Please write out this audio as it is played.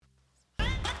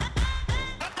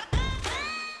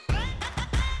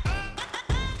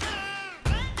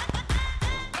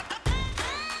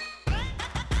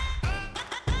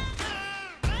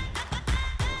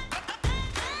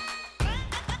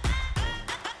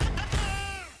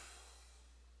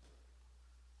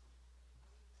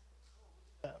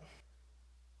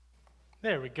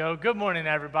There we go. Good morning,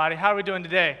 everybody. How are we doing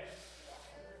today?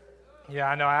 Yeah,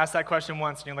 I know. I asked that question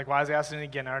once, and you're like, why is he asking it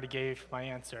again? I already gave my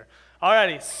answer.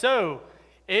 Alrighty, so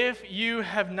if you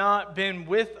have not been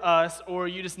with us or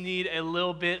you just need a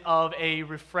little bit of a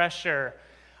refresher,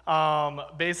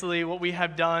 basically what we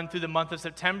have done through the month of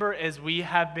September is we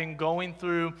have been going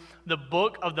through the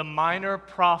book of the minor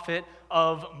prophet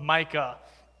of Micah.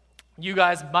 You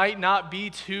guys might not be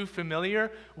too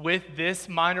familiar with this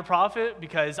minor prophet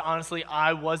because honestly,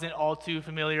 I wasn't all too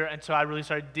familiar until I really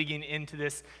started digging into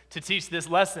this to teach this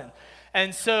lesson.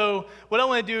 And so what I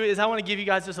want to do is I want to give you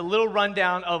guys just a little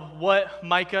rundown of what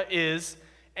Micah is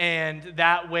and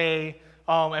that way,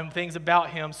 and things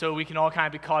about him so we can all kind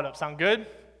of be caught up. Sound good?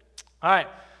 All right.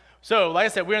 So like I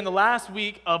said, we're in the last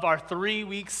week of our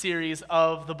 3-week series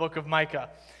of the book of Micah.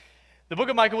 The book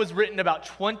of Micah was written about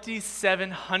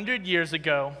 2,700 years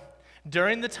ago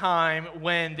during the time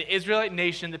when the Israelite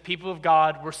nation, the people of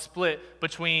God, were split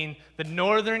between the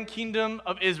northern kingdom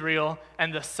of Israel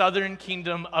and the southern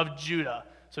kingdom of Judah.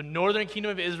 So northern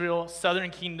kingdom of Israel, southern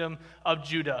kingdom of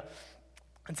Judah.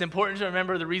 It's important to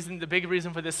remember the big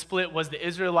reason for this split was the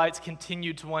Israelites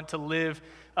continued to want to live,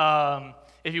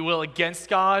 if you will, against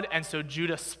God, and so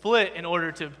Judah split in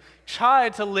order to try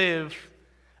to live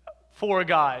for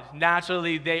God.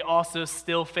 Naturally, they also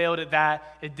still failed at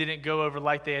that. It didn't go over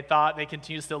like they had thought. They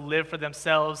continue to still live for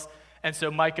themselves. And so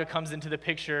Micah comes into the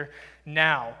picture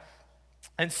now.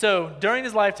 And so during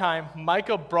his lifetime,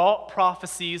 Micah brought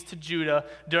prophecies to Judah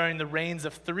during the reigns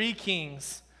of 3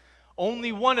 kings.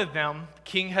 Only one of them,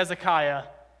 King Hezekiah,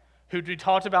 who we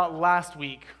talked about last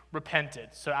week, repented.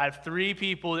 So out of 3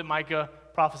 people that Micah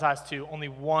prophesies to, only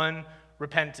one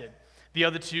repented. The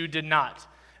other 2 did not.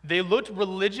 They looked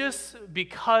religious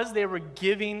because they were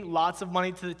giving lots of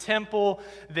money to the temple.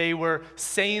 They were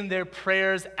saying their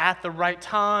prayers at the right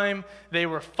time. They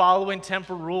were following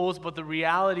temple rules, but the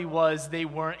reality was they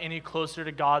weren't any closer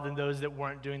to God than those that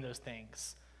weren't doing those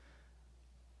things.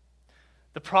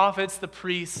 The prophets, the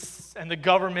priests, and the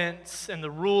governments and the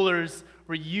rulers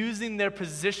were using their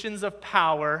positions of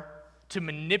power to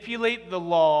manipulate the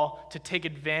law to take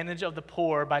advantage of the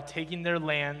poor by taking their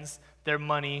lands, their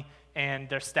money, and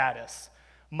their status.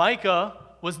 Micah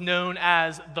was known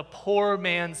as the poor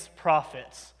man's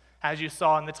prophet, as you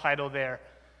saw in the title there.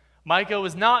 Micah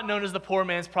was not known as the poor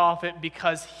man's prophet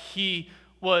because he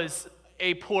was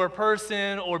a poor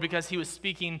person or because he was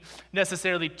speaking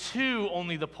necessarily to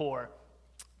only the poor.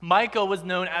 Micah was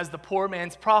known as the poor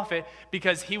man's prophet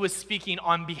because he was speaking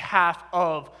on behalf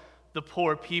of the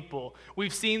poor people.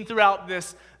 We've seen throughout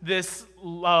this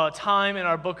time in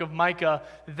our book of Micah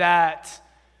that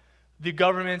the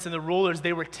governments and the rulers,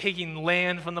 they were taking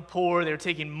land from the poor, they were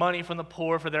taking money from the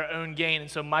poor for their own gain, and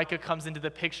so Micah comes into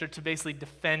the picture to basically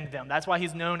defend them. That's why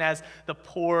he's known as the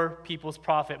poor people's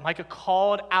prophet. Micah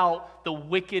called out the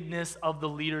wickedness of the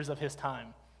leaders of his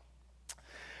time.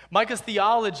 Micah's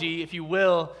theology, if you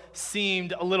will,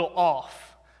 seemed a little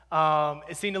off.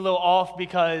 It seemed a little off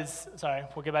because,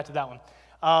 we'll get back to that one.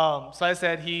 So I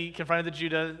said he confronted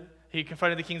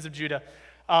the kings of Judah.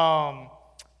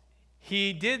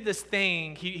 He did this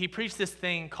thing, he preached this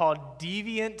thing called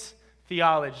deviant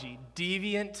theology.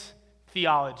 Deviant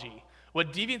theology.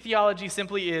 What deviant theology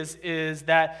simply is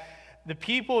that the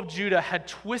people of Judah had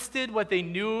twisted what they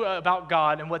knew about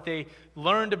God and what they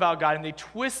learned about God, and they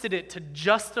twisted it to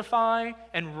justify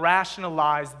and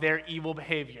rationalize their evil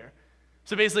behavior.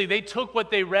 So basically, they took what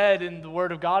they read in the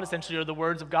Word of God, essentially, or the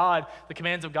words of God, the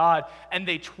commands of God, and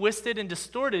they twisted and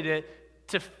distorted it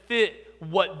to fit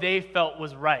what they felt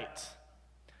was right.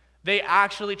 They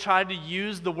actually tried to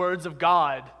use the words of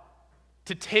God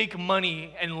to take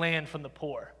money and land from the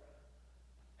poor.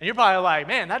 And you're probably like,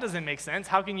 man, that doesn't make sense.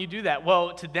 How can you do that?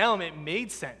 Well, to them, it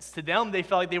made sense. To them, they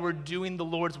felt like they were doing the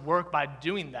Lord's work by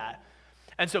doing that.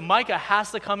 And so Micah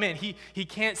has to come in. He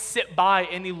can't sit by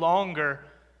any longer.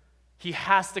 He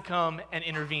has to come and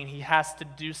intervene. He has to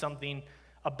do something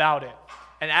about it.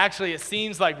 And actually, it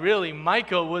seems like really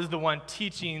Micah was the one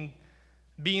teaching,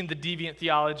 being the deviant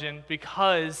theologian,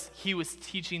 because he was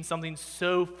teaching something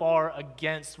so far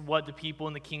against what the people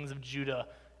and the kings of Judah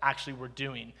actually were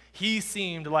doing. He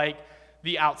seemed like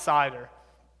the outsider.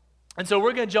 And so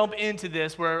we're going to jump into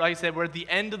this where, like I said, we're at the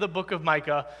end of the book of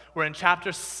Micah. We're in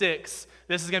chapter 6.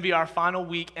 This is going to be our final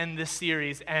week in this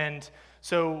series. And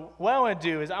so what I want to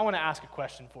do is I want to ask a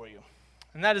question for you.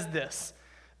 And that is this.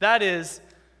 That is,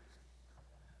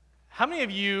 how many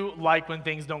of you like when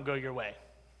things don't go your way?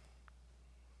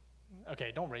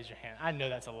 Okay, don't raise your hand. I know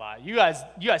that's a lie. You guys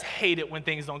hate it when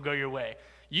things don't go your way.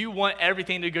 You want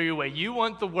everything to go your way. You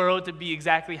want the world to be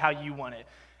exactly how you want it.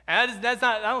 And that's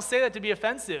not, I don't say that to be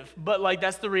offensive, but like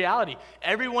that's the reality.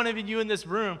 Every one of you in this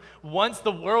room wants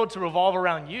the world to revolve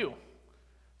around you.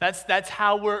 That's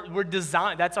how we're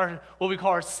designed. That's what we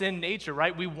call our sin nature,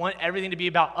 right? We want everything to be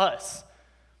about us.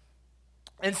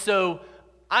 And so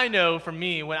I know for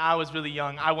me, when I was really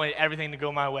young, I wanted everything to go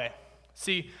my way.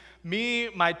 See, me,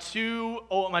 my two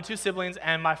siblings,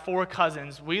 and my 4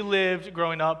 cousins, we lived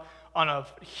growing up on a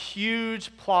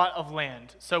huge plot of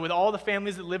land. So with all the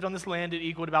families that lived on this land, it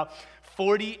equaled about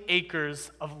 40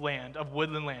 acres of land, of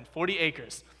woodland land, 40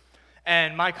 acres.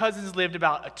 And my cousins lived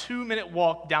about a 2-minute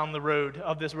walk down the road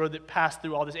of this road that passed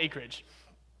through all this acreage.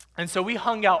 And so we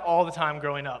hung out all the time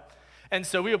growing up. And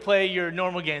so we would play your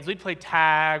normal games. We'd play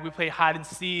tag, we'd play hide and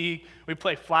seek, we'd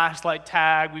play flashlight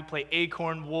tag, we'd play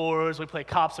acorn wars, we'd play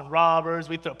cops and robbers,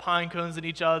 we'd throw pine cones at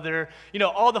each other,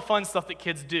 all the fun stuff that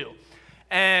kids do.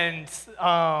 And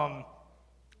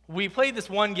we played this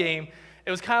one game.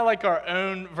 It was kind of like our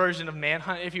own version of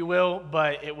Manhunt, if you will,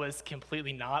 but it was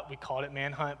completely not. We called it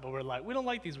Manhunt, but we're like, we don't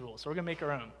like these rules, so we're going to make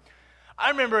our own. I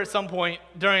remember at some point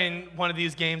during one of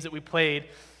these games that we played,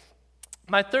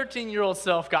 my 13-year-old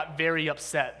self got very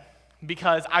upset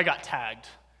because I got tagged,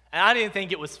 and I didn't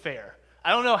think it was fair. I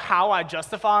don't know how I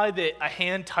justify that a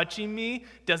hand touching me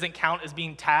doesn't count as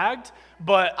being tagged,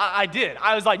 but I did.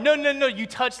 I was like, no, you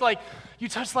touched like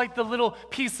the little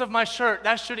piece of my shirt.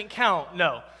 That shouldn't count.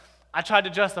 No. I tried to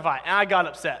justify it, and I got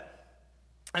upset.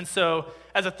 And so,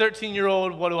 as a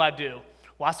 13-year-old, what do?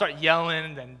 Well, I start yelling,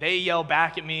 and then they yell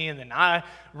back at me, and then I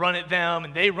run at them,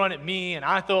 and they run at me, and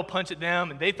I throw a punch at them,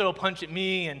 and they throw a punch at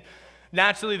me, and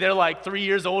naturally, they're like 3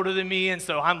 years older than me, and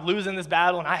so I'm losing this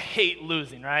battle, and I hate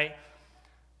losing, right?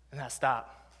 And I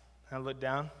stop, and I look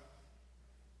down,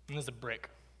 and there's a brick.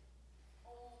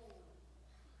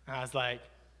 And I was like,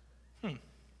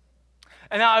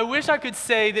 And I wish I could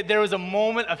say that there was a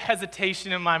moment of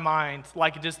hesitation in my mind,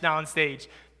 like just now on stage,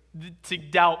 to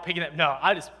doubt picking it up. No,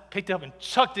 I just picked it up and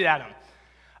chucked it at him.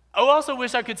 I also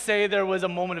wish I could say there was a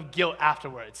moment of guilt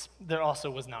afterwards. There also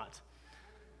was not.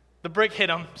 The brick hit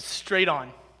them straight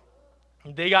on.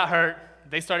 They got hurt.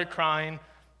 They started crying.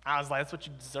 I was like, that's what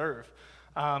you deserve.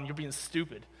 You're being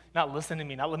stupid, not listening to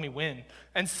me, not letting me win.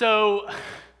 And so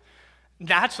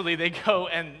naturally, they go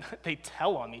and they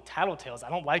tell on me, tattletales. I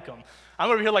don't like them. I'm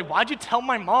over here like, why'd you tell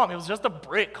my mom? It was just a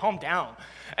brick. Calm down.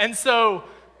 And so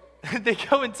they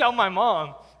go and tell my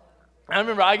mom. I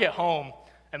remember I get home,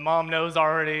 and mom knows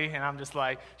already, and I'm just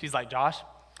like, she's like, Josh,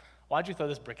 why'd you throw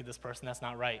this brick at this person? That's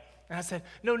not right. And I said,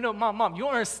 no, mom, you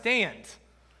don't understand.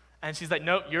 And she's like,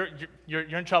 no, you're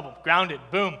in trouble, grounded,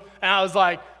 boom. And I was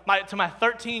like, to my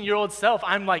 13-year-old self,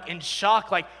 I'm like in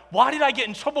shock, like, why did I get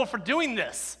in trouble for doing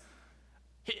this?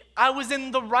 I was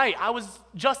in the right. I was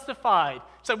justified.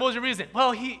 She's like, what was your reason?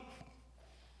 Well, he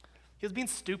was being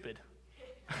stupid.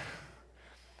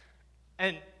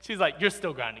 And she's like, you're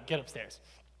still grounded. Get upstairs.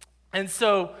 And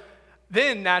so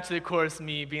then, naturally, of course,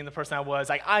 me being the person I was,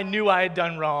 like, I knew I had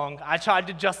done wrong. I tried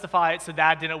to justify it, so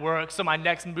that didn't work. So my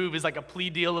next move is like a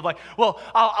plea deal of like, well,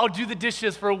 I'll do the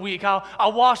dishes for a week.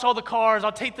 I'll wash all the cars.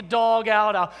 I'll take the dog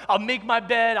out. I'll make my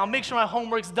bed. I'll make sure my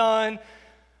homework's done.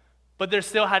 But there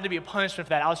still had to be a punishment for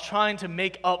that. I was trying to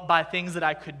make up by things that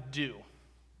I could do.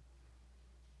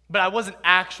 But I wasn't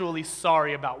actually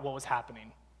sorry about what was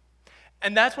happening.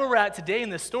 And that's where we're at today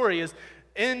in this story is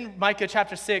in Micah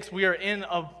chapter 6, we are in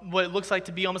what it looks like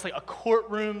to be almost like a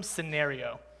courtroom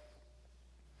scenario.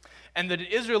 And the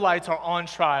Israelites are on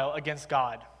trial against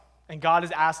God. And God is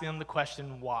asking them the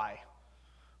question, why?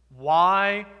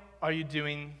 Why are you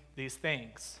doing these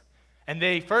things? And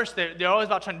they're always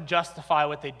about trying to justify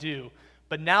what they do.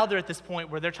 But now they're at this point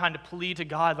where they're trying to plead to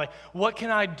God, like, what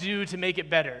can I do to make it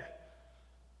better?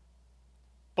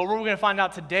 But what we're going to find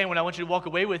out today, and what I want you to walk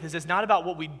away with, is it's not about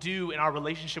what we do in our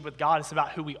relationship with God, it's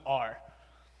about who we are.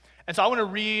 And so I want to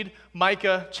read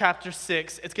Micah chapter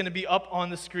 6. It's going to be up on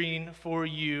the screen for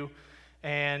you.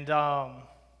 And, and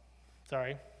it's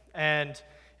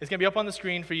going to be up on the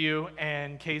screen for you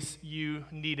in case you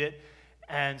need it.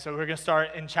 And so we're going to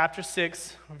start in chapter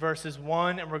 6, verses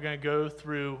 1, and we're going to go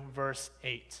through verse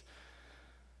 8.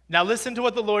 Now listen to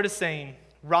what the Lord is saying.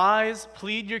 Rise,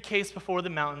 plead your case before the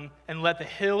mountain, and let the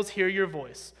hills hear your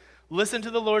voice. Listen to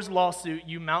the Lord's lawsuit,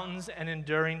 you mountains and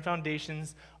enduring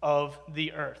foundations of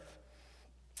the earth.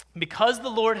 Because the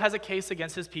Lord has a case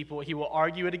against his people, he will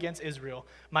argue it against Israel.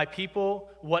 My people,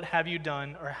 what have you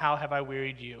done, or how have I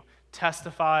wearied you?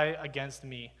 Testify against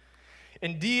me.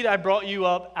 Indeed, I brought you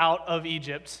up out of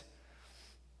Egypt.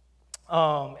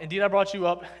 And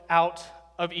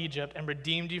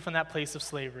redeemed you from that place of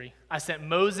slavery. I sent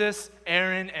Moses,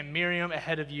 Aaron, and Miriam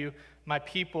ahead of you, My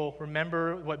people,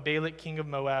 remember what Balak, king of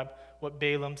Moab, what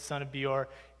Balaam, son of Beor,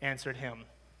 answered him.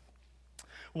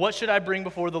 What should I bring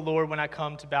before the Lord when I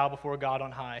come to bow before God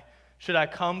on high? Should I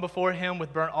come before him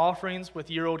with burnt offerings, with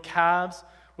year-old calves?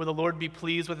 Will the Lord be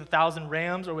pleased with 1,000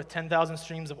 rams or with 10,000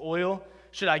 streams of oil?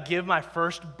 Should I give my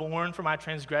firstborn for my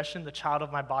transgression, the child of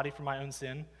my body for my own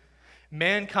sin?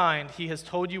 Mankind, he has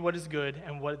told you what is good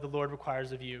and what the Lord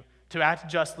requires of you, to act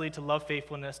justly, to love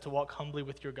faithfulness, to walk humbly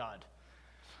with your God.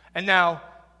 And now,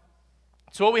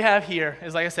 so what we have here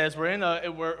is, like I said, is we're in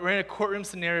a courtroom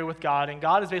scenario with God, and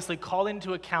God is basically calling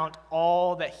into account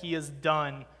all that he has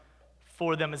done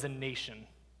for them as a nation.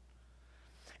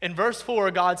 In verse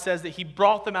 4, God says that he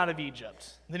brought them out of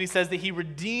Egypt. Then he says that he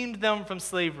redeemed them from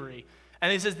slavery.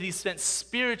 And he says that he sent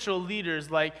spiritual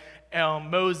leaders like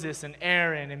Moses and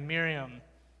Aaron and Miriam.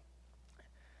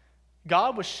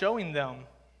 God was showing them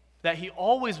that he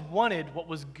always wanted what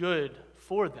was good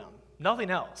for them.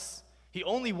 Nothing else. He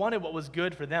only wanted what was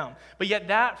good for them. But yet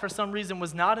that, for some reason,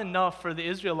 was not enough for the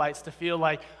Israelites to feel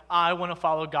like, I want to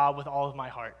follow God with all of my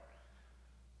heart.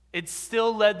 It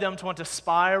still led them to want to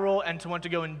spiral and to want to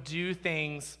go and do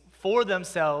things for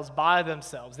themselves, by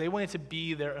themselves. They wanted to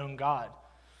be their own God.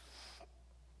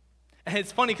 And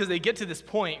it's funny because they get to this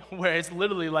point where it's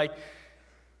literally like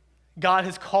God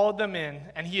has called them in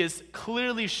and he has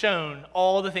clearly shown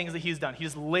all the things that he's done.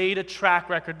 He's laid a track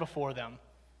record before them.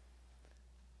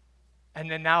 And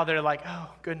then now they're like,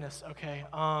 oh, goodness, okay.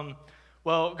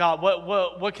 Well, God,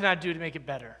 what can I do to make it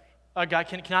better? God,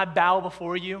 can I bow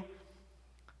before you?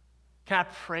 Can I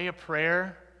pray a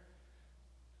prayer?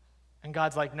 And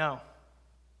God's like, no.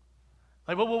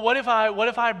 Like, well, what if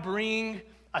I bring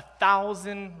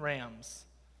 1,000 rams?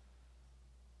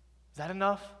 Is that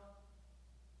enough?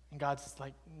 And God's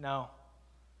like, no.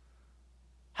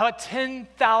 How about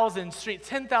 10,000 streams?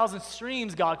 10,000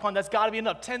 streams, God. Come on, that's got to be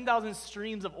enough. 10,000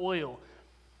 streams of oil.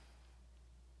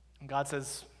 And God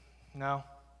says, no.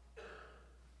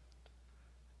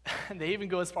 And they even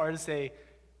go as far as to say,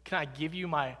 can I give you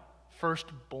my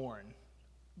firstborn,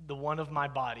 the one of my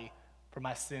body, for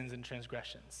my sins and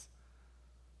transgressions?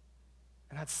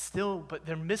 And that's still, but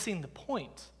they're missing the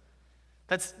point.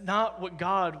 That's not what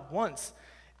God wants.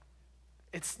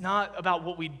 It's not about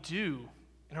what we do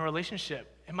in a relationship.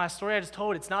 In my story I just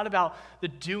told, it's not about the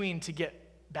doing to get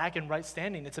back in right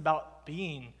standing. It's about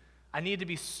being. I need to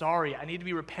be sorry. I need to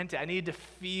be repentant. I need to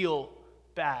feel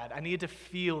bad. I need to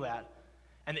feel that.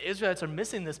 And the Israelites are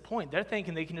missing this point. They're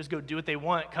thinking they can just go do what they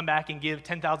want, come back and give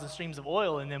 10,000 streams of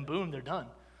oil, and then boom, they're done.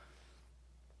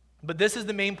 But this is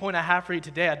the main point I have for you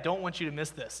today. I don't want you to miss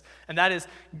this. And that is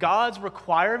God's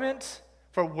requirement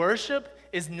for worship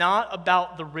is not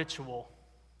about the ritual.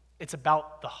 It's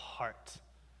about the heart.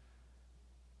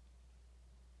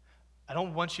 I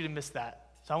don't want you to miss that.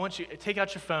 So I want you to take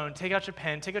out your phone, take out your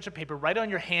pen, take out your paper, write it on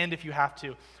your hand if you have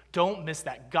to. Don't miss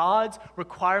that. God's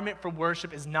requirement for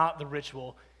worship is not the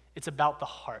ritual. It's about the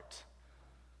heart.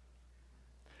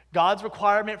 God's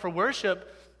requirement for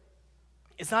worship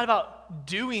is not about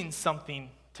doing something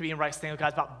to be in right standing with God.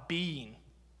 It's about being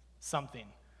something.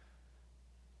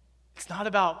 It's not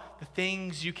about the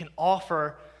things you can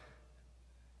offer.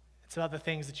 It's about the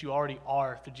things that you already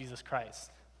are through Jesus Christ.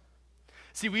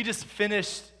 See, we just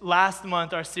finished last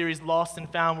month our series, Lost and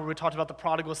Found, where we talked about the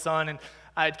prodigal son, and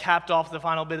I had capped off the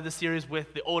final bit of the series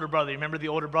with the older brother. You remember the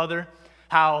older brother?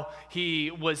 How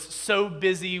he was so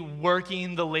busy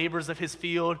working the labors of his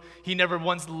field, he never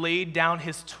once laid down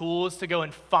his tools to go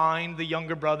and find the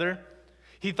younger brother.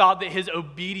 He thought that his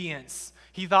obedience,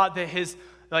 he thought that his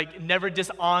never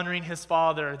dishonoring his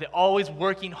father, that always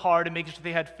working hard and making sure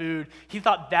they had food, he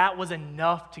thought that was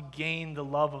enough to gain the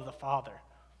love of the father.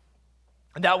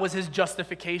 And that was his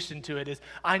justification to it, is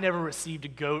I never received a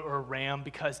goat or a ram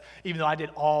because even though I did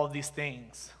all of these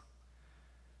things.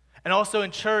 And also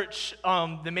in church,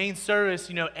 the main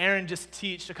service, Aaron just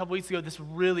taught a couple weeks ago this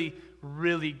really,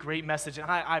 really great message.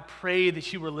 And I pray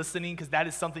that you were listening because that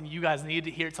is something you guys need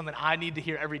to hear. It's something I need to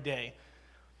hear every day.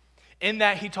 In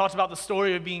that, he talks about the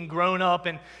story of being grown up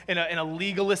in a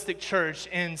legalistic church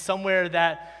in somewhere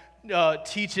that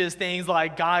teaches things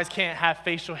like guys can't have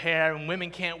facial hair and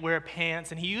women can't wear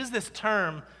pants. And he used this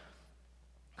term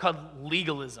called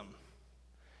legalism.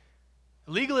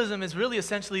 Legalism is really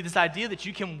essentially this idea that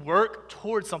you can work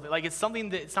towards something. Like it's something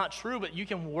that it's not true, but you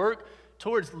can work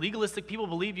towards. Legalistic people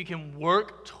believe you can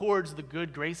work towards the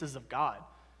good graces of God.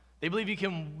 They believe you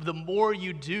can, the more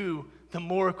you do, the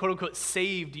more quote unquote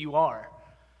saved you are.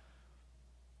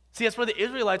 See, that's where the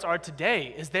Israelites are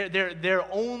today, is their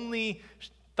only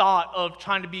thought of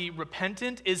trying to be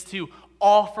repentant is to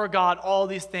offer God all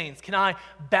these things? Can I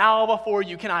bow before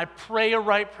you? Can I pray a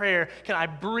right prayer? Can I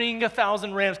bring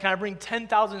 1,000 rams? Can I bring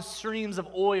 10,000 streams of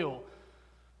oil?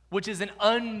 Which is an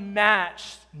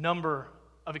unmatched number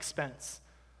of expense.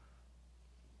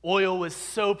 Oil was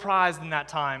so prized in that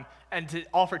time, and to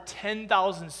offer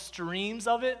 10,000 streams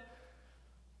of it,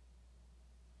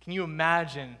 can you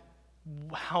imagine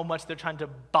how much they're trying to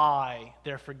buy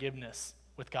their forgiveness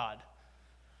with God?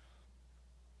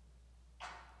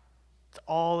 It's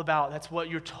all about, that's what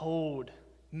you're told.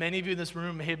 Many of you in this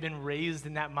room may have been raised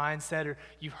in that mindset, or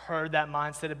you've heard that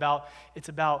mindset about, it's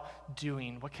about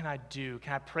doing. What can I do?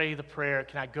 Can I pray the prayer?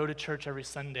 Can I go to church every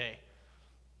Sunday?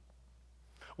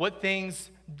 What things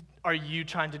are you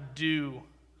trying to do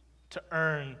to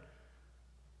earn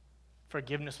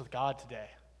forgiveness with God today?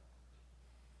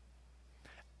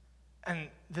 And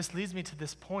this leads me to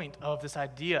this point of this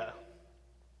idea.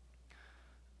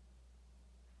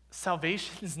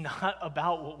 Salvation is not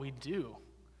about what we do.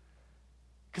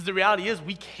 Because the reality is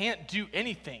we can't do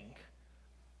anything.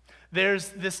 There's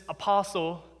this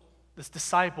apostle, this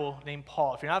disciple named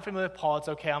Paul. If you're not familiar with Paul, it's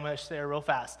okay, I'm going to say it real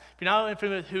fast. If you're not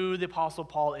familiar with who the apostle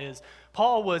Paul is,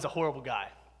 Paul was a horrible guy.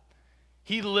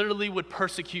 He literally would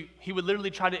persecute, he would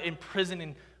literally try to imprison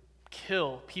and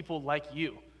kill people like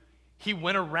you. He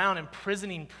went around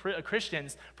imprisoning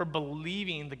Christians for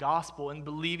believing the gospel and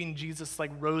believing Jesus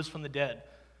rose from the dead.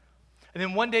 And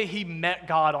then one day he met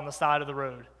God on the side of the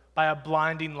road by a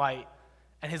blinding light,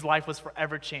 and his life was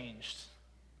forever changed.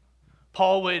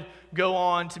 Paul would go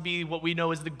on to be what we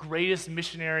know as the greatest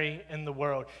missionary in the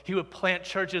world. He would plant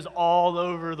churches all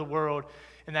over the world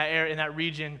in that area, in that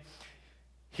region.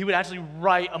 He would actually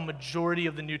write a majority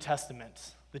of the New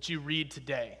Testament that you read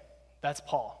today. That's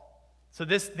Paul. So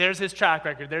there's his track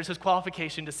record. There's his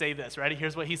qualification to say this. Ready?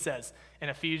 Here's what he says in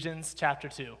Ephesians chapter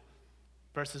 2,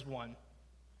 verses 1.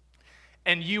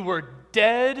 And you were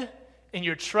dead in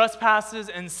your trespasses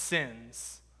and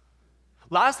sins.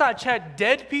 Last I checked,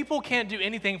 dead people can't do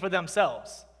anything for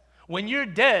themselves. When you're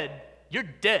dead, you're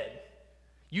dead.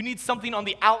 You need something on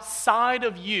the outside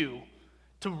of you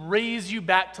to raise you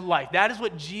back to life. That is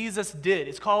what Jesus did.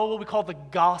 It's called what we call the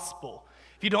gospel.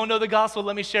 If you don't know the gospel,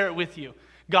 let me share it with you.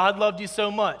 God loved you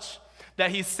so much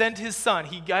that he sent his son.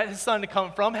 He got his son to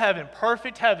come from heaven,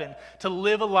 perfect heaven, to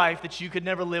live a life that you could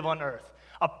never live on earth.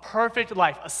 A perfect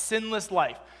life, a sinless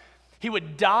life. He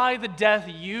would die the death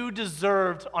you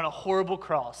deserved on a horrible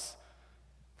cross.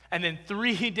 And then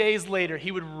 3 days later,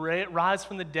 he would rise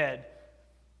from the dead,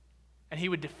 and he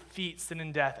would defeat sin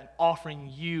and death and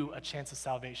offering you a chance of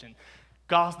salvation.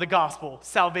 The gospel,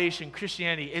 salvation,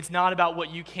 Christianity, it's not about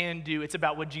what you can do. It's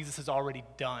about what Jesus has already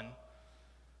done.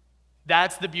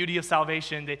 That's the beauty of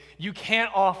salvation, that you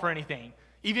can't offer anything.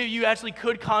 Even if you actually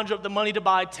could conjure up the money to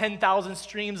buy 10,000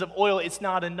 streams of oil, it's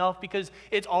not enough because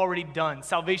it's already done.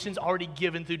 Salvation's already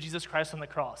given through Jesus Christ on the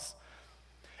cross.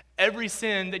 Every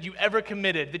sin that you ever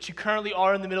committed, that you currently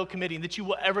are in the middle of committing, that you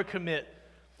will ever commit,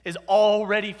 is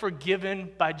already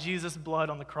forgiven by Jesus' blood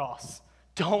on the cross.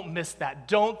 Don't miss that.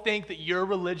 Don't think that your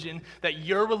religion, that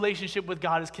your relationship with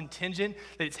God is contingent,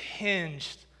 that it's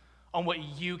hinged on what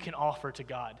you can offer to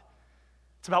God.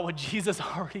 It's about what Jesus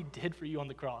already did for you on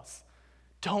the cross.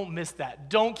 Don't miss that.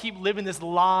 Don't keep living this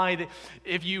lie that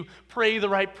if you pray the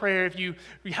right prayer, if you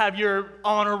have your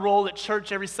honor roll at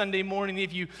church every Sunday morning,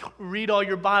 if you read all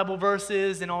your Bible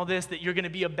verses and all this, that you're going to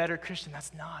be a better Christian.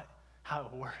 That's not how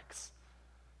it works.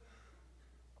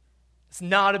 It's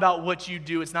not about what you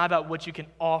do. It's not about what you can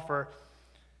offer.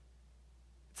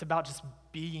 It's about just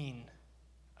being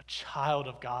a child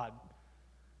of God,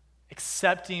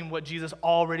 accepting what Jesus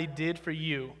already did for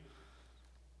you,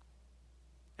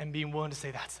 and being willing to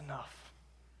say that's enough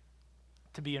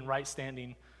to be in right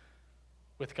standing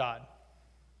with God.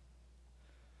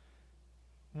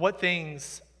 What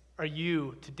things are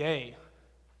you today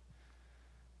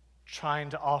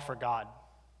trying to offer God?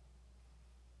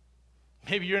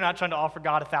 Maybe you're not trying to offer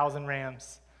God 1,000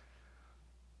 rams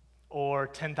or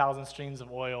 10,000 streams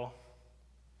of oil.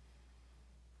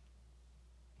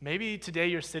 Maybe today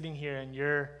you're sitting here and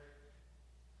you're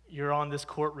on this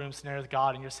courtroom scenario with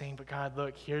God and you're saying, but God,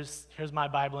 look, here's my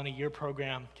Bible in a year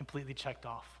program completely checked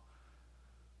off.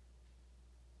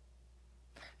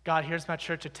 God, here's my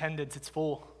church attendance, it's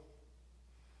full.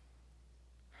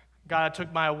 God, I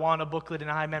took my Awana booklet and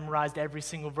I memorized every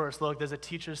single verse. Look, there's a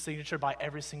teacher's signature by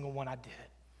every single one I did.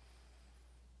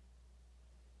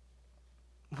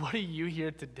 What are you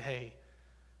here today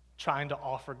trying to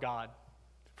offer God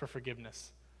for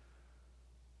forgiveness?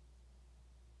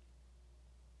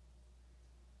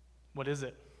 What is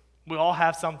it? We all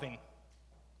have something.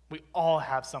 We all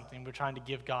have something we're trying to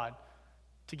give God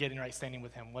to get in right standing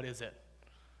with him. What is it?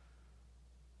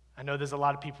 I know there's a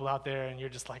lot of people out there and you're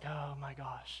just like, oh my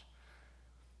gosh.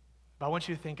 But I want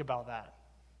you to think about that.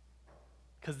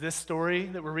 Because this story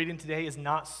that we're reading today is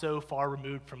not so far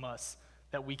removed from us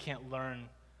that we can't learn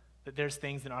that there's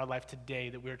things in our life today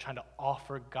that we're trying to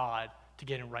offer God to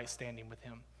get in right standing with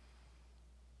him.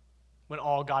 When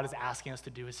all God is asking us to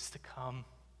do is just to come.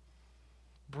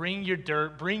 Bring your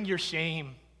dirt, bring your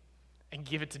shame, and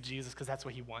give it to Jesus because that's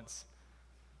what he wants.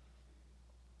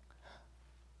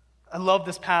 I love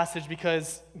this passage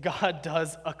because God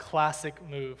does a classic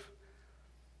move.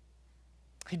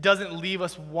 He doesn't leave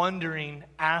us wondering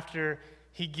after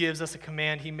he gives us a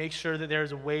command. He makes sure that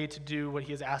there's a way to do what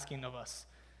he is asking of us.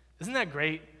 Isn't that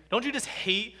great? Don't you just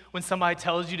hate when somebody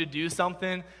tells you to do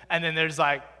something and then there's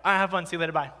like, I have fun, see you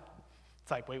later, bye.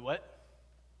 It's like, wait, what?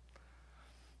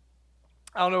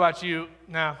 I don't know about you.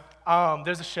 No.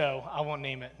 There's a show. I won't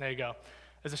name it. There you go.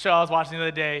 There's a show I was watching the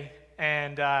other day,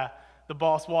 and the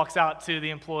boss walks out to the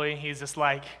employee, and he's just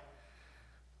like,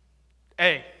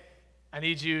 hey, I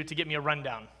need you to get me a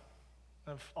rundown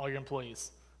of all your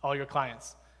employees, all your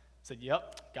clients. I said,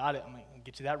 yep, got it. I'm going to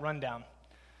get you that rundown.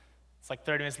 It's like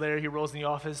 30 minutes later, he rolls in the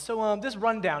office. So this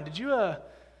rundown,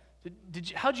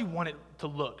 how'd you want it to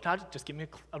look? Just give me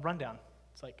a rundown.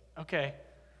 It's like, okay.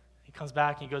 He comes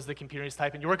back, and he goes to the computer, he's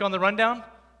typing, you work on the rundown?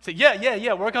 I said,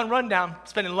 yeah, work on rundown.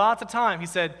 Spending lots of time. He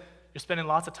said, you're spending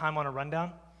lots of time on a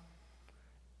rundown?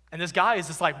 And this guy is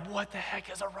just like, what the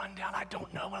heck is a rundown? I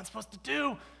don't know what I'm supposed to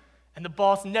do. And the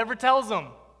boss never tells him.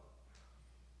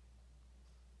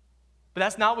 But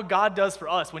that's not what God does for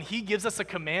us. When he gives us a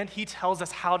command, he tells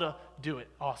us how to do it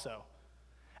also.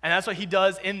 And that's what he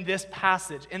does in this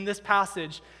passage. In this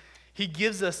passage, he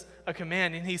gives us a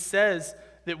command, and he says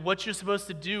that what you're supposed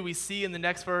to do, we see in the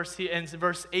next verse, in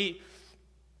verse 8,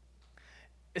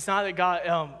 it's not that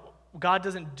God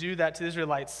doesn't do that to the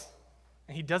Israelites,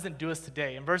 and he doesn't do us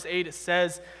today. In verse 8, it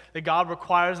says that God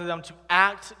requires them to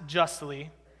act justly,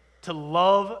 to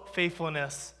love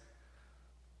faithfulness,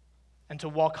 and to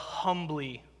walk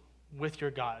humbly with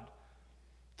your God.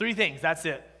 3 things, that's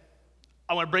it.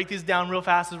 I want to break these down real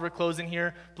fast as we're closing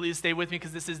here. Please stay with me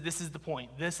because this is the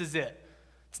point. This is it.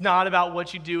 It's not about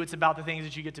what you do, it's about the things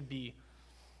that you get to be.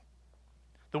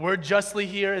 The word justly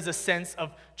here is a sense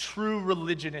of true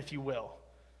religion, if you will.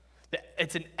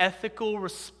 It's an ethical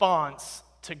response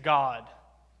to God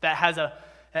that has an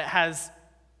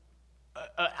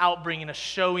outbringing, a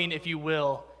showing, if you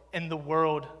will, in the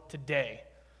world today.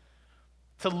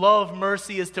 To love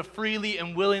mercy is to freely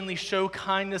and willingly show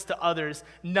kindness to others,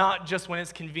 not just when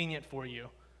it's convenient for you.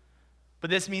 But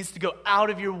this means to go out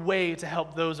of your way to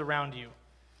help those around you.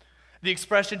 The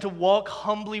expression to walk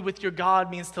humbly with your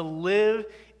God means to live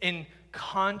in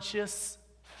conscious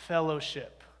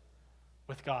fellowship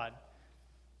with God,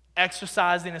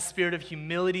 exercising a spirit of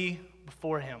humility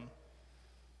before him.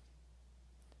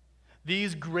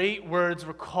 These great words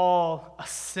recall a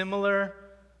similar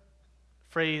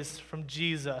phrase from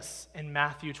Jesus in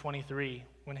Matthew 23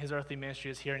 when his earthly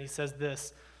ministry is here, and he says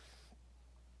this,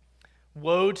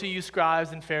 "Woe to you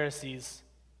scribes and Pharisees,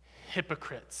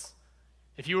 hypocrites."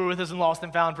 If you were with us in Lost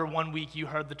and Found for 1 week, you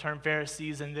heard the term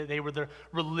Pharisees, and they were the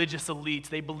religious elites.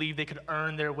 They believed they could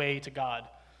earn their way to God.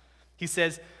 He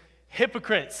says,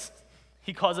 hypocrites.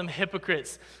 He calls them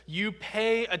hypocrites. You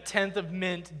pay a tenth of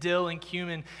mint, dill, and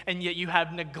cumin, and yet you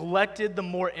have neglected the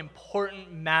more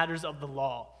important matters of the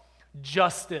law: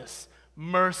 justice,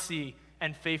 mercy,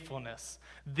 and faithfulness.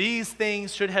 These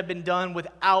things should have been done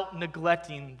without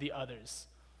neglecting the others.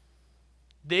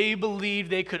 They believed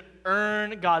they could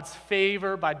earn God's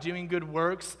favor by doing good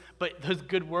works, but those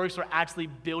good works were actually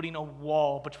building a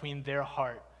wall between their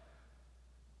heart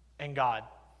and God.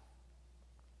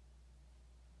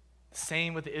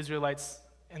 Same with the Israelites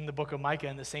in the book of Micah,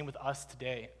 and the same with us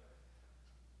today.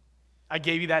 I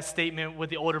gave you that statement with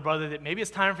the older brother that maybe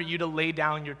it's time for you to lay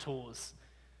down your tools.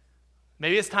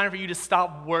 Maybe it's time for you to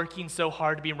stop working so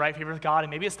hard to be in right favor with God,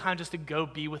 and maybe it's time just to go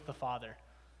be with the Father.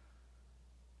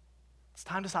 It's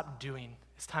time to stop doing.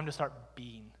 It's time to start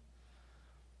being.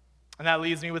 And that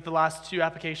leaves me with the last 2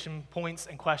 application points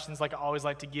and questions like I always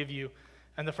like to give you.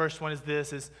 And the first one is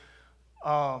this,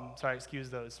 excuse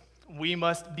those. We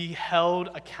must be held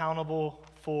accountable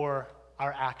for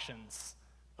our actions.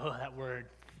 Oh, that word.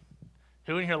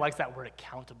 Who in here likes that word,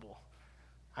 accountable?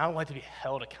 I don't like to be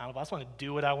held accountable. I just want to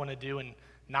do what I want to do and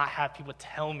not have people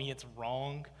tell me it's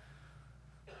wrong,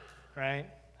 right?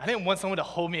 I didn't want someone to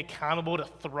hold me accountable to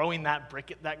throwing that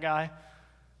brick at that guy.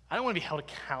 I didn't want to be held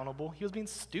accountable. He was being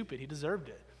stupid. He deserved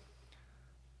it.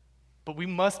 But we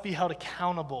must be held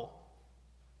accountable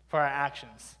for our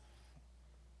actions.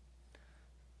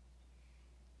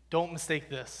 Don't mistake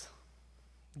this.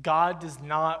 God does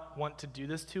not want to do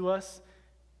this to us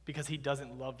because he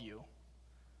doesn't love you.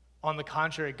 On the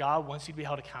contrary, God wants you to be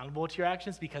held accountable to your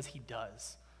actions because he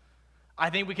does. I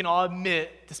think we can all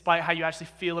admit, despite how you actually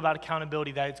feel about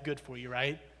accountability, that it's good for you,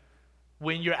 right?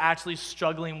 When you're actually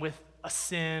struggling with a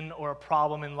sin or a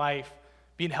problem in life,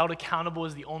 being held accountable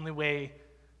is the only way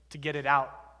to get it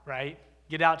out, right?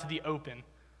 Get out to the open.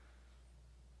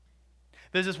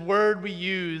 There's this word we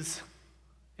use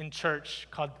in church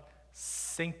called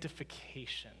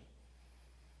sanctification.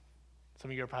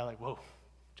 Some of you are probably like, whoa,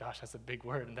 Josh, that's a big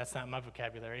word, and that's not my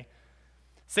vocabulary.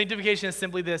 Sanctification is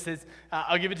simply this.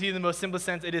 I'll give it to you in the most simplest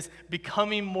sense. It is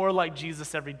becoming more like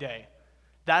Jesus every day.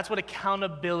 That's what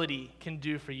accountability can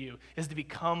do for you, is to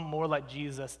become more like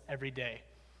Jesus every day.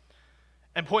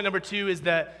 And point number 2 is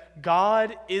that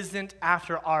God isn't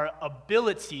after our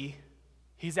ability,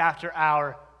 he's after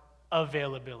our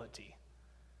availability.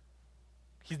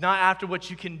 He's not after what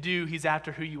you can do, he's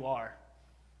after who you are.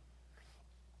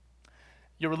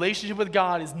 Your relationship with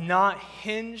God is not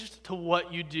hinged to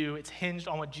what you do. It's hinged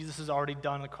on what Jesus has already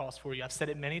done on the cross for you. I've said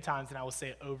it many times, and I will say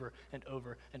it over and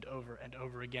over and over and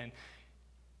over again.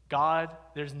 God,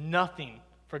 there's nothing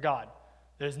for God.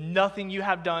 There's nothing you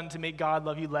have done to make God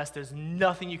love you less. There's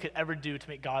nothing you could ever do to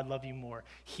make God love you more.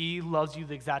 He loves you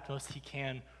the exact most he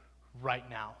can right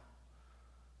now.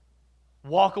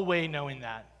 Walk away knowing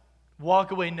that. Walk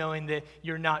away knowing that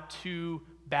you're not too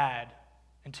bad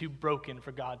and too broken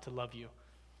for God to love you.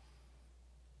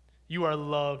 You are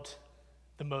loved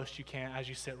the most you can as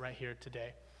you sit right here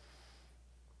today.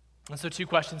 And so 2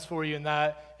 questions for you, and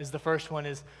that is the first one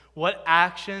is, what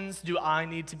actions do I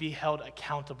need to be held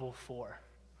accountable for?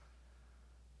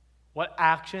 What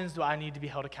actions do I need to be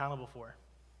held accountable for?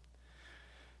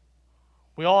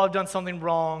 We all have done something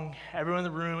wrong. Everyone in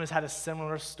the room has had a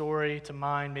similar story to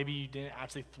mine. Maybe you didn't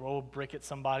actually throw a brick at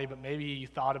somebody, but maybe you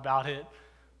thought about it,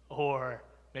 or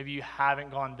maybe you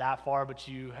haven't gone that far, but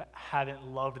you haven't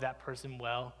loved that person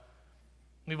well.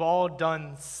 We've all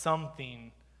done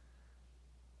something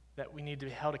that we need to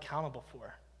be held accountable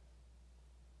for.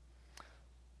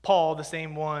 Paul, the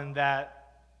same one that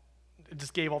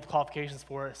just gave all the qualifications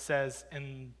for it, says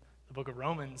in the book of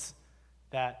Romans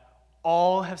that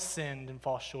all have sinned and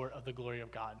fall short of the glory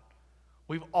of God.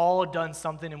 We've all done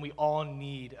something and we all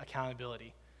need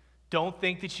accountability. Don't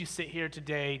think that you sit here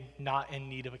today not in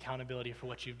need of accountability for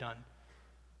what you've done.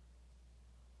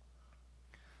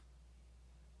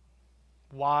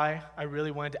 Why I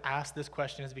really wanted to ask this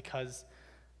question is because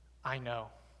I know.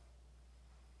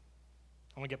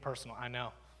 I'm going to get personal. I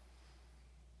know.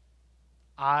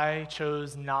 I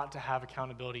chose not to have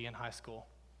accountability in high school.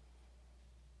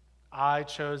 I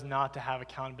chose not to have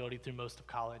accountability through most of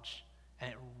college,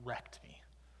 and it wrecked me.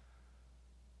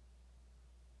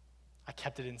 I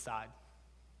kept it inside.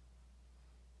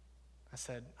 I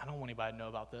said, I don't want anybody to know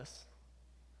about this.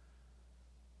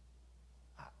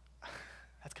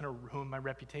 That's going to ruin my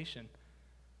reputation.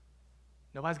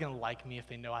 Nobody's going to like me if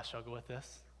they know I struggle with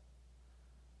this.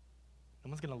 No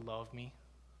one's going to love me.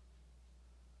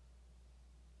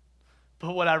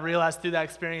 But what I realized through that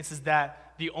experience is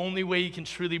that the only way you can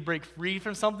truly break free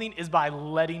from something is by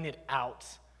letting it out,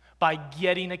 by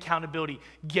getting accountability,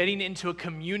 getting into a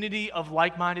community of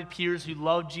like-minded peers who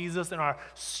love Jesus and are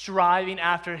striving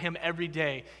after him every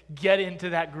day. Get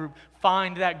into that group,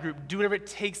 find that group, do whatever it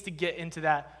takes to get into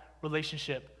that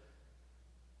relationship.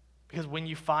 Because when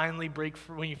you finally break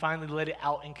free, when you finally let it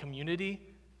out in community,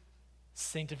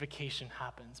 sanctification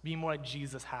happens. Being more like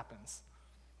Jesus happens.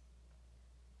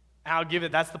 And I'll give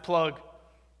it, that's the plug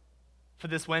for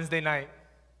this Wednesday night.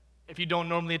 If you don't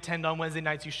normally attend on Wednesday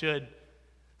nights, you should.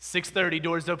 6:30,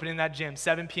 doors open in that gym.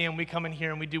 7 p.m., we come in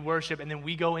here and we do worship, and then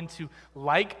we go into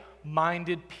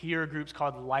like-minded peer groups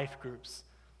called life groups.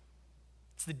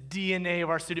 It's the DNA of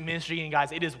our student ministry, and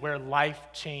guys, it is where life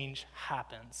change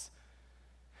happens.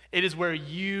 It is where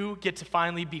you get to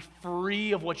finally be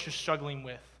free of what you're struggling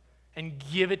with and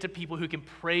give it to people who can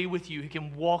pray with you, who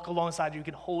can walk alongside you, who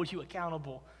can hold you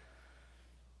accountable.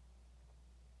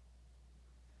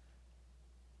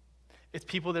 It's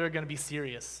people that are going to be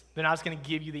serious. They're not just going to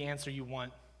give you the answer you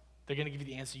want. They're going to give you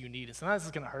the answer you need. And sometimes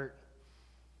it's going to hurt.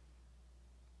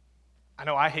 I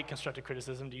know I hate constructive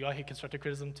criticism. Do you all hate constructive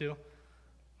criticism too?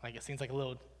 Like, it seems like a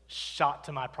little shot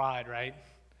to my pride, right?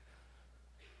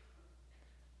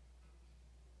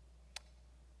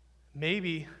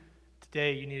 Maybe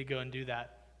today you need to go and do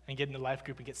that and get in a life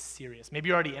group and get serious. Maybe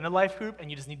you're already in a life group and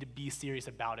you just need to be serious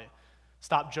about it.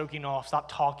 Stop joking off,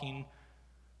 stop talking,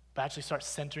 but actually start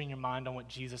centering your mind on what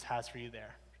Jesus has for you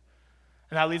there.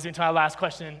 And that leads me to my last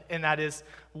question, and that is,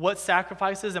 what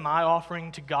sacrifices am I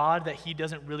offering to God that he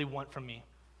doesn't really want from me?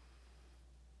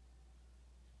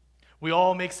 We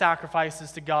all make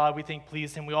sacrifices to God we think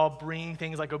please him. We all bring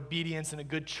things like obedience and a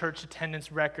good church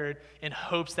attendance record in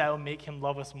hopes that will make him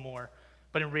love us more.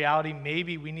 But in reality,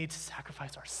 maybe we need to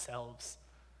sacrifice ourselves.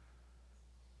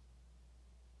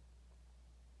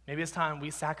 Maybe it's time we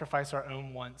sacrifice our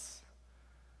own wants.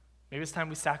 Maybe it's time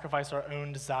we sacrifice our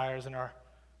own desires and our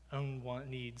own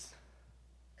needs.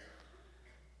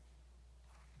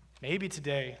 Maybe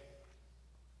today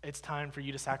it's time for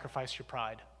you to sacrifice your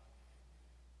pride.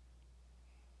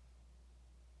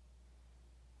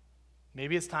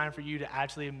 Maybe it's time for you to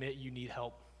actually admit you need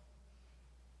help.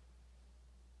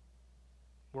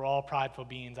 We're all prideful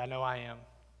beings. I know I am.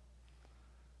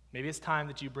 Maybe it's time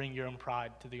that you bring your own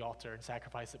pride to the altar and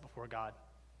sacrifice it before God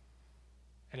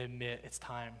and admit it's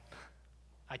time.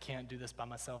 I can't do this by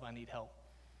myself. I need help.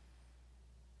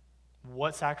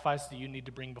 What sacrifice do you need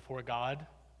to bring before God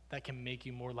that can make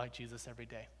you more like Jesus every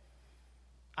day?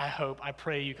 I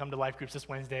pray you come to life groups this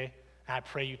Wednesday, and I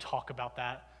pray you talk about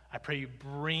that. I pray you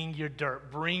bring your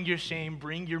dirt, bring your shame,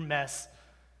 bring your mess,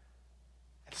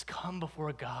 and just come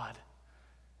before God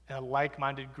and a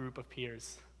like-minded group of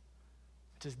peers.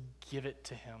 Just give it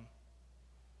to him.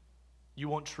 You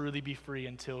won't truly be free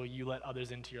until you let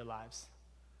others into your lives.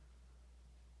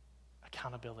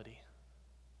 Accountability.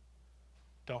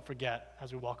 Don't forget,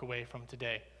 as we walk away from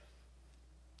today,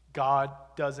 God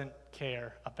doesn't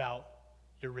care about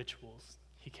your rituals.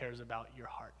 He cares about your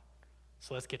heart.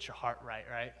 So let's get your heart right?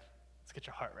 Let's get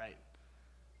your heart right.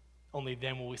 Only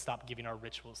then will we stop giving our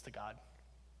rituals to God.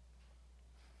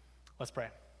 Let's pray.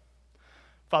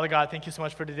 Father God, thank you so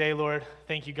much for today, Lord.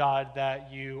 Thank you, God,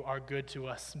 that you are good to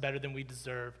us, better than we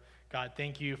deserve. God,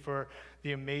 thank you for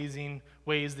the amazing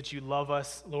ways that you love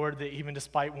us, Lord, that even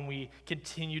despite when we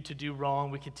continue to do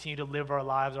wrong, we continue to live our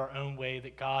lives our own way,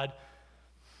 that God,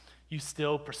 you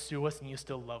still pursue us and you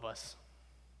still love us.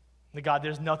 That God,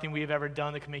 there's nothing we have ever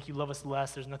done that can make you love us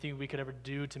less. There's nothing we could ever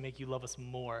do to make you love us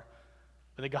more.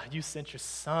 But that God, you sent your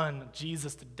son,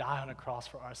 Jesus, to die on a cross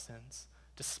for our sins,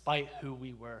 despite who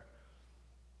we were.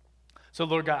 So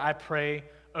Lord God, I pray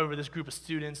over this group of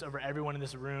students, over everyone in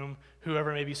this room,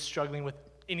 whoever may be struggling with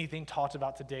anything taught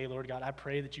about today, Lord God, I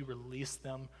pray that you release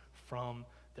them from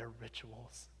their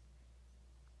rituals.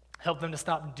 Help them to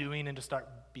stop doing and to start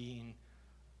being.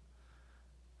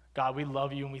 God, we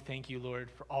love you and we thank you,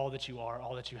 Lord, for all that you are,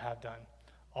 all that you have done,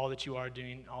 all that you are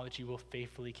doing, all that you will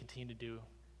faithfully continue to do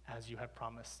as you have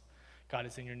promised. God,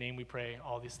 it's in your name we pray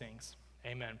all these things.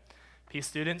 Amen. Peace,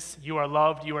 students. You are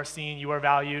loved, you are seen, you are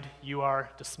valued, you are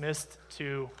dismissed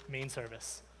to main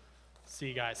service. See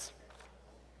you guys.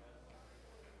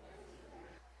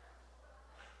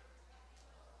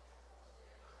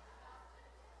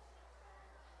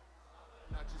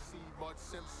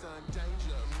 Simpson,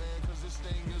 danger, man, cause this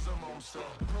thing is a monster.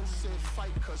 Bro said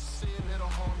fight, cause sin it'll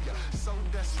harm ya. So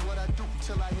that's what I do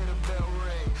till I hear the bell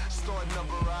ring. Starting up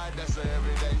a ride, that's an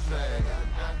everyday thing.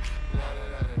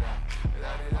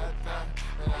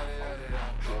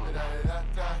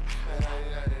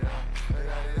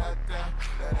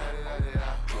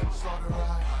 Start a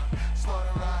riot, start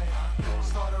a riot,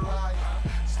 start a riot,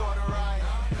 start a riot,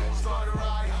 start a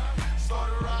riot, start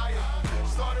a riot,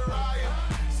 start a riot,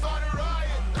 start a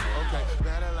riot. Okay,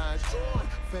 battle lines drawn,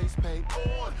 face paint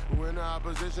on. When the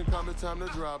opposition comes, it's time to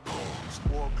drop bombs.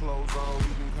 War clothes on,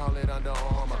 you can call it Under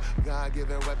Armour.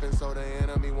 God-given weapons so the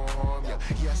enemy won't harm ya.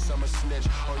 Yes, I'm a snitch,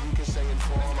 or you can say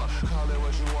informer. Call it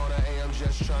what you wanna, hey, I'm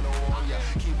just trying to warn ya.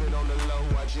 Keep it on the low,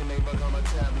 watch your name become a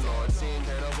tabloid. Seeing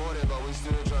can't afford it, but we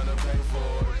still trying to pay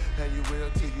for it. And you will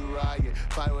till you riot.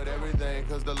 Fight with everything,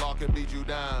 cause the law can beat you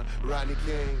down. Rodney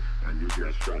King. And you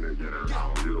just trying to get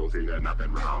along. You don't see that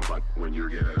nothing wrong, but when you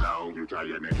get along, you try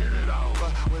to make it all.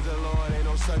 But with the Lord, ain't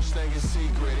no such thing as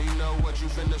secret. He know what you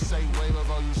finna say way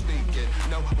before you speak it.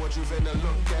 Know what you finna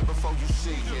look at before you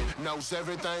see it. Knows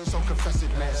everything, so confess it,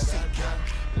 man. Seek it.